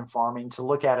interested in farming to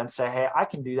look at it and say, hey, I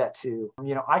can do that too.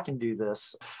 I can do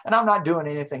this. And I'm not doing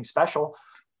anything special.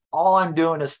 All I'm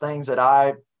doing is things that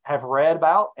I have read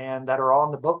about and that are on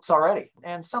the books already.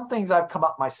 And some things I've come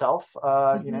up myself,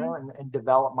 and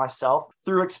developed myself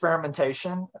through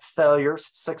experimentation, failures,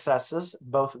 successes,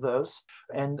 both of those,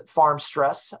 and farm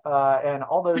stress, and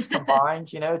all those combined,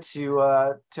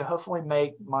 to hopefully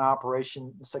make my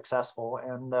operation successful.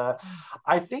 And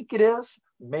I think it is.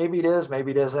 Maybe it is, maybe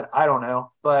it isn't. I don't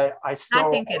know, but I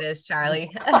think it is,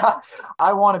 Charlie.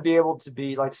 I want to be able to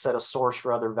be, like I said, a source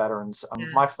for other veterans.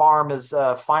 My farm is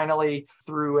finally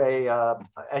through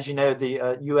as you know, the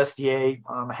USDA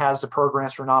has the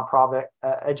programs for nonprofit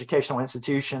educational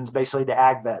institutions, basically the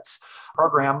Ag Vets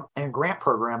program and grant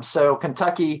program. So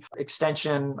Kentucky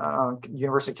Extension,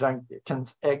 University of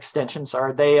Kentucky Extension,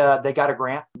 they got a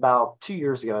grant about 2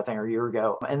 years ago, I think, or a year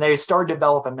ago, and they started to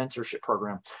develop a mentorship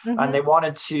program, and they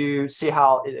wanted to see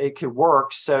how it could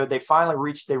work. So they finally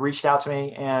reached out to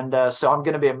me, and so I'm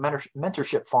going to be a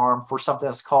mentorship farm for something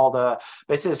that's called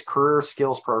basically this Career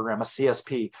Skills Program, a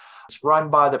CSP. It's run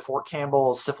by the Fort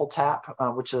Campbell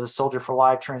CIFLTAP, which is Soldier for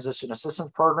Life Transition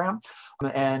Assistance Program.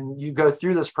 And you go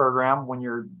through this program when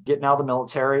you're getting out of the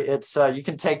military. It's you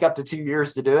can take up to 2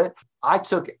 years to do it. I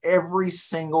took every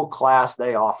single class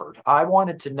they offered. I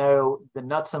wanted to know the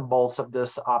nuts and bolts of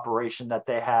this operation that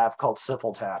they have called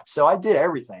CIFLTAP. So I did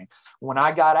everything. When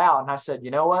I got out, and I said,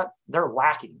 you know what? They're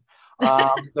lacking.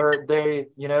 They're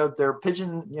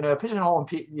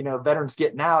pigeonholing, veterans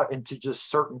getting out into just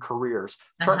certain careers,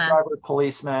 truck driver,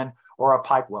 policeman, or a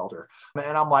pipe welder.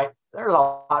 And I'm like, there's a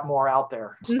lot more out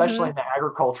there, especially in the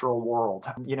agricultural world.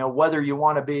 Whether you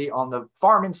want to be on the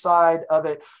farming side of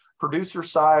it, producer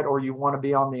side, or you want to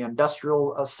be on the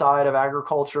industrial side of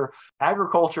agriculture.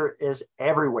 Agriculture is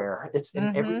everywhere. It's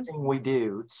in everything we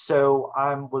do. So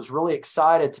I was really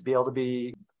excited to be able to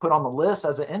be put on the list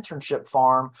as an internship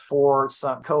farm for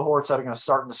some cohorts that are going to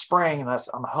start in the spring. And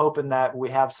I'm hoping that we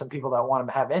have some people that want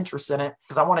to have interest in it,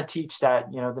 because I want to teach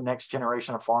that, the next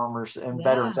generation of farmers and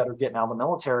veterans that are getting out of the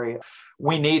military.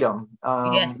 We need them.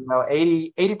 Yes.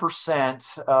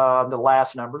 80%, the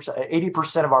last numbers,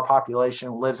 80% of our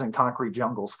population lives in concrete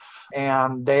jungles,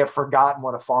 and they have forgotten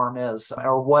what a farm is,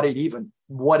 or what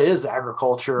is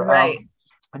agriculture. Right.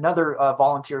 Another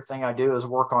volunteer thing I do is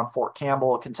work on Fort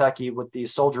Campbell, Kentucky, with the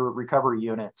Soldier Recovery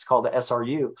Unit. It's called the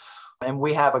SRU. And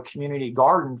we have a community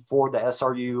garden for the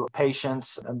SRU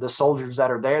patients and the soldiers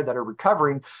that are there that are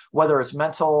recovering, whether it's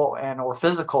mental or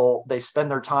physical. They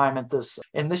spend their time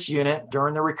in this unit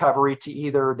during the recovery to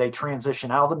either they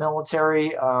transition out of the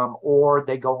military or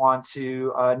they go on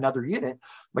to another unit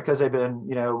because they've been,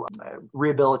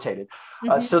 rehabilitated.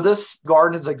 So this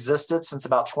garden has existed since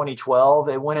about 2012.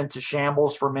 It went into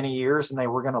shambles for many years and they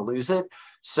were going to lose it.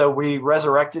 So we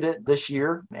resurrected it this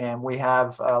year, and we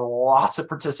have lots of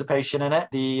participation in it.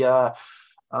 The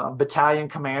battalion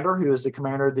commander, who is the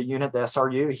commander of the unit, the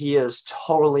SRU, he is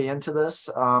totally into this.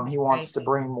 He wants to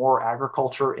bring more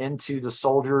agriculture into the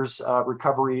soldiers'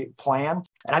 recovery plan.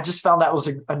 And I just found that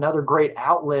was another great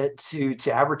outlet to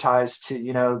advertise to,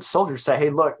 the soldiers, say, hey,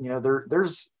 look,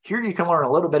 there's here you can learn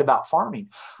a little bit about farming.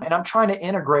 And I'm trying to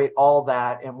integrate all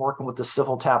that and working with the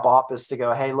Civil TAP office to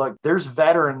go, hey, look, there's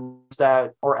veterans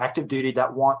that are active duty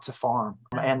that want to farm.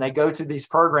 And they go to these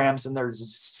programs and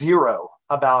there's zero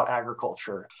about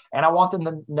agriculture. And I want them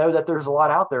to know that there's a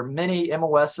lot out there. Many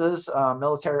MOSs,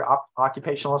 military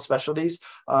occupational specialties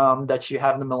that you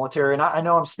have in the military. And I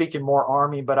know I'm speaking more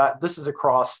Army, but this is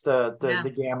across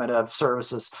the gamut of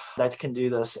services that can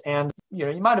do this. And,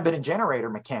 you might have been a generator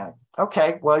mechanic.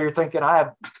 Okay, well, you're thinking, I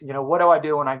have, what do I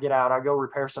do when I get out? I go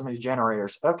repair some of these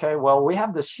generators. Okay, well, we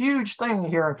have this huge thing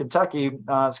here in Kentucky.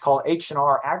 It's called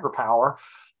H&R AgriPower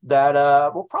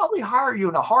that will probably hire you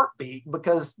in a heartbeat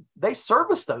because they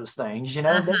service those things, they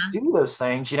do those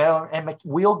things, and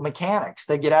wheeled mechanics.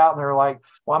 They get out and they're like,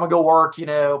 well, I'm gonna go work, at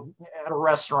a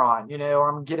restaurant, or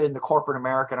I'm gonna get into corporate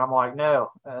America. And I'm like,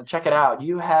 no, check it out.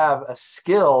 You have a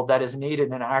skill that is needed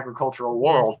in an agricultural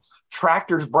world. Yes.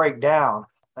 Tractors break down.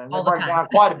 And they break down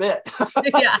quite a bit.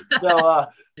 Yeah.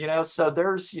 So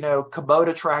there's,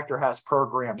 Kubota tractor has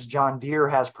programs. John Deere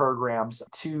has programs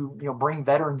to, bring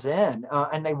veterans in,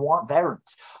 and they want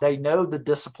veterans. They know the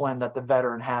discipline that the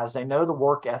veteran has. They know the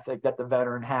work ethic that the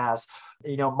veteran has.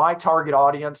 My target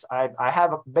audience, I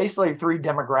have basically 3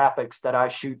 demographics that I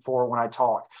shoot for when I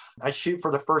talk. I shoot for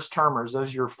the first termers.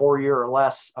 Those are your 4-year or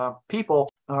less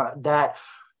people that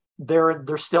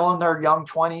they're still in their young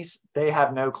 20s. They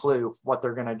have no clue what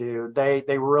they're going to do.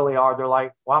 They really are. They're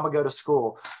like, well, I'm going to go to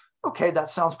school. Okay, that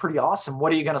sounds pretty awesome.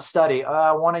 What are you going to study?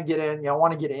 I want to get in, I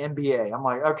want to get an MBA. I'm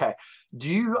like, okay, do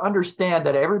you understand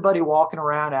that everybody walking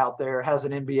around out there has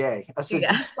an MBA? I said,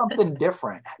 do something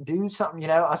different. Do something,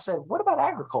 I said, what about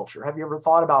agriculture? Have you ever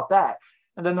thought about that?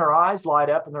 And then their eyes light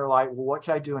up and they're like, well, what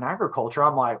can I do in agriculture?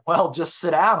 I'm like, well, just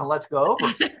sit down and let's go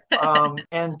over.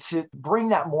 And to bring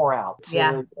that more out,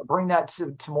 to bring that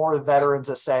to more veterans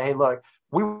that say, hey, look,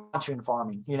 we want you in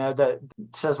farming, that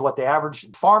says what the average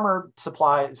farmer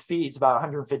feeds about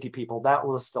 150 people. That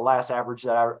was the last average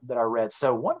that I read.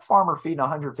 So one farmer feeding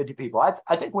 150 people.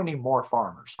 I think we need more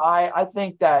farmers. I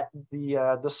think that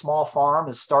the small farm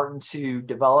is starting to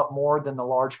develop more than the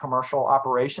large commercial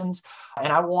operations.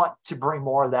 And I want to bring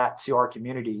more of that to our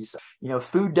communities.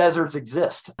 Food deserts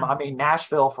exist. I mean,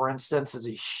 Nashville, for instance, is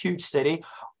a huge city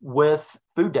with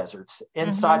food deserts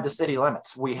inside the city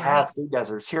limits. We have food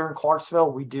deserts here in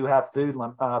Clarksville. We do have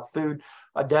food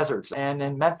deserts, and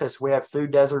in Memphis we have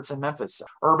food deserts in Memphis.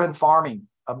 Urban farming,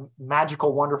 a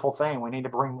magical, wonderful thing. We need to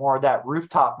bring more of that.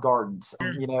 Rooftop gardens,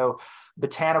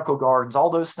 botanical gardens,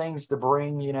 all those things to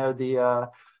bring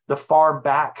the farm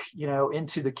back,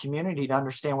 into the community to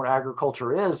understand what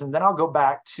agriculture is. And then I'll go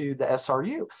back to the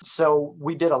SRU. So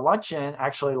we did a luncheon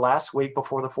actually last week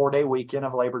before the 4-day weekend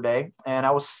of Labor Day. And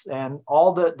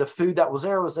all the food that was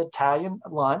there was Italian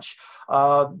lunch.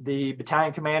 The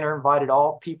battalion commander invited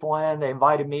all people in. They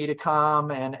invited me to come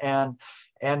and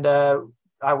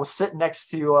I was sitting next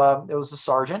to, it was a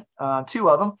sergeant, 2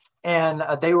 of them. And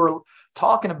they were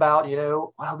talking about,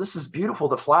 wow, this is beautiful,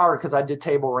 the flower, because I did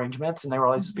table arrangements and they were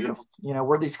like, it's beautiful.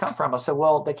 Where'd these come from? I said,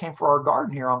 well, they came for our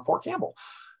garden here on Fort Campbell.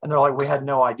 And they're like, we had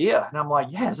no idea. And I'm like,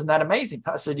 yeah, isn't that amazing?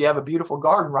 I said, you have a beautiful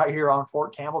garden right here on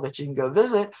Fort Campbell that you can go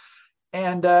visit.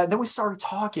 And then we started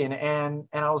talking and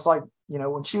I was like,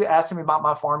 when she asked me about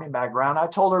my farming background, I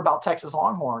told her about Texas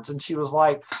Longhorns. And she was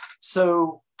like,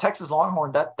 so Texas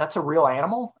Longhorn, that's a real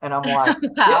animal? And I'm like, wow.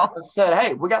 Yeah. I said,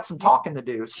 hey, we got some talking to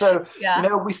do. So,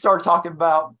 we started talking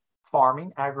about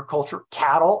farming, agriculture,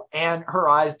 cattle, and her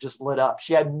eyes just lit up.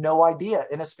 She had no idea.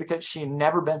 And it's because she had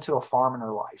never been to a farm in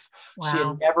her life. Wow. She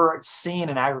had never seen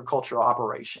an agricultural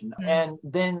operation. Mm-hmm. And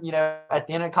then, at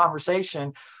the end of the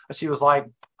conversation, she was like,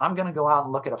 I'm going to go out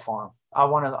and look at a farm. I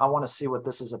want to see what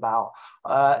this is about.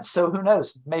 So who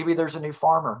knows? Maybe there's a new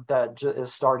farmer that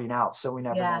is starting out. So we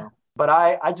never know. But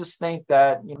I just think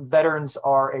that veterans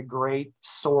are a great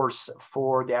source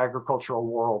for the agricultural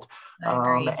world.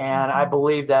 And I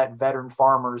believe that veteran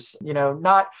farmers,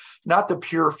 not the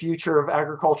pure future of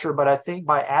agriculture, but I think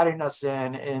by adding us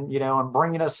in and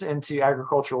bringing us into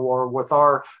agricultural world with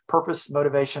our purpose,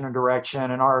 motivation, and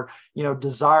direction, and our,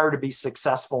 desire to be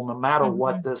successful no matter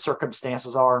what the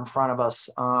circumstances are in front of us,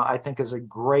 I think is a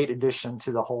great addition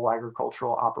to the whole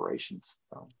agricultural operations.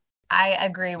 So. I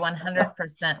agree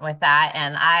 100% with that.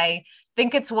 And I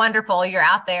think it's wonderful. You're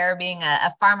out there being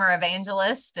a farmer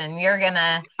evangelist, and you're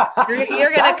gonna convert.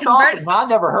 Awesome. I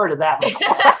never heard of that before.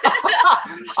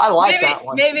 I like that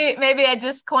one. Maybe I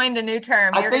just coined a new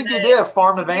term. I think you did,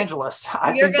 farm evangelist.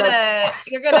 You're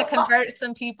gonna convert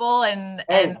some people and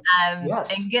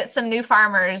get some new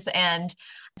farmers. And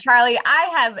Charley,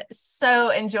 I have so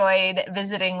enjoyed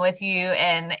visiting with you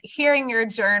and hearing your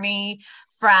journey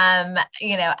from,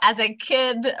 as a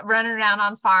kid running around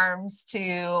on farms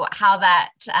to how that,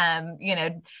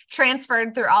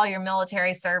 transferred through all your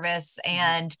military service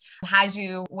and has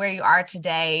you where you are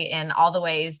today in all the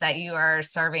ways that you are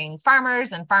serving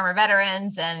farmers and farmer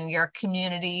veterans and your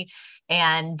community.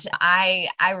 And I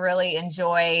really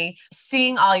enjoy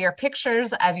seeing all your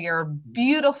pictures of your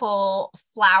beautiful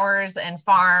flowers and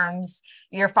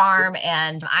your farm.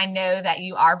 And I know that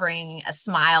you are bringing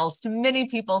smiles to many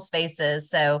people's faces.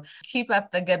 So keep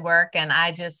up the good work. And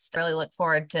I just really look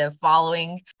forward to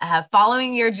following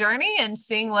your journey and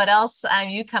seeing what else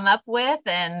you come up with.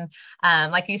 And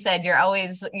like you said, you're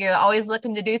always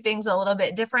looking to do things a little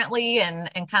bit differently and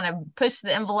kind of push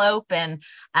the envelope. And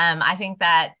I think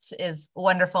that is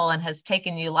wonderful and has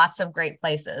taken you lots of great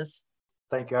places.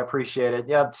 Thank you. I appreciate it.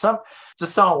 Yeah. Some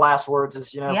last words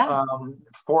is,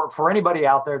 for anybody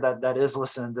out there that is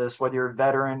listening to this, whether you're a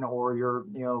veteran or you're,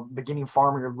 beginning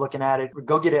farmer, you're looking at it,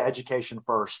 go get an education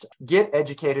first. Get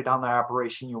educated on the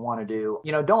operation you want to do.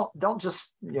 Don't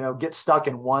just, get stuck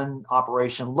in one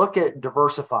operation.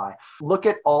 Diversify. Look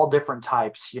at all different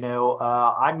types.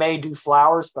 I may do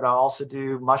flowers, but I also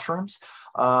do mushrooms.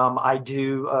 I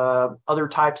do other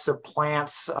types of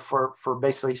plants for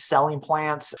basically selling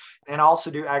plants, and also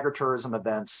do agritourism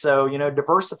events. So,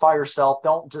 diversify yourself.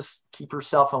 Don't just keep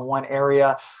yourself in one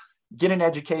area. Get an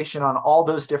education on all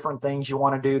those different things you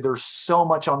want to do. There's so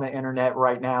much on the internet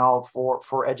right now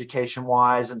for education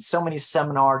wise, and so many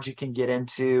seminars you can get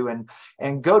into,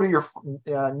 and go to your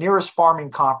nearest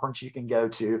farming conference you can go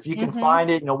to. If you can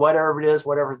find it, whatever it is,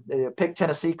 pick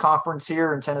Tennessee conference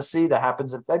here in Tennessee that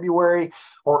happens in February,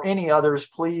 or any others,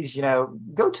 please,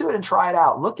 go to it and try it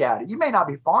out. Look at it. You may not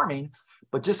be farming,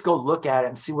 but just go look at it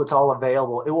and see what's all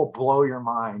available. It will blow your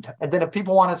mind. And then if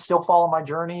people want to still follow my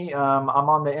journey, I'm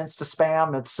on the Insta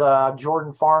spam. It's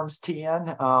Jordan Farms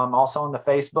TN, also on the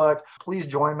Facebook. Please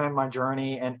join me in my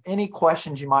journey. And any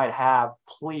questions you might have,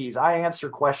 please, I answer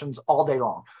questions all day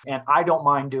long, and I don't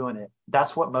mind doing it.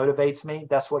 That's what motivates me.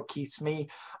 That's what keeps me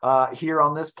here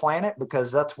on this planet,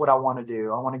 because that's what I want to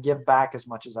do. I want to give back as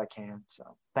much as I can.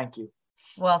 So thank you.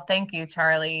 Well, thank you,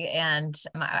 Charley. And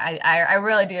I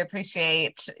really do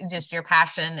appreciate just your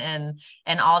passion and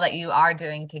all that you are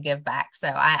doing to give back. So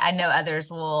I know others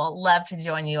will love to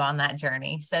join you on that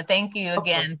journey. So thank you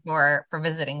again for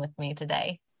visiting with me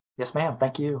today. Yes, ma'am.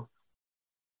 Thank you.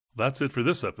 That's it for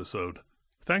this episode.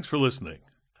 Thanks for listening.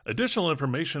 Additional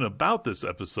information about this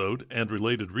episode and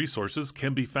related resources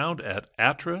can be found at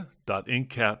attra.ncat.org.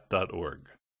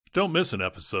 Don't miss an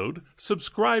episode.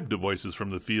 Subscribe to Voices from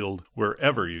the Field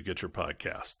wherever you get your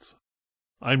podcasts.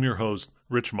 I'm your host,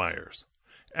 Rich Myers.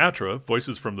 ATTRA,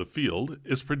 Voices from the Field,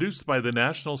 is produced by the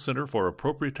National Center for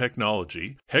Appropriate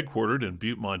Technology, headquartered in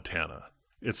Butte, Montana.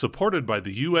 It's supported by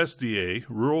the USDA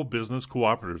Rural Business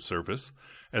Cooperative Service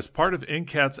as part of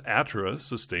NCAT's ATTRA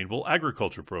Sustainable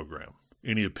Agriculture program.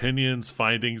 Any opinions,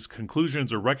 findings,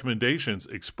 conclusions, or recommendations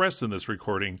expressed in this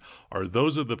recording are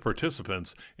those of the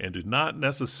participants and do not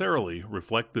necessarily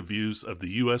reflect the views of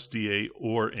the USDA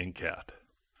or NCAT.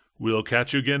 We'll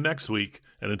catch you again next week,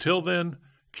 and until then,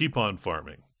 keep on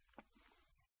farming.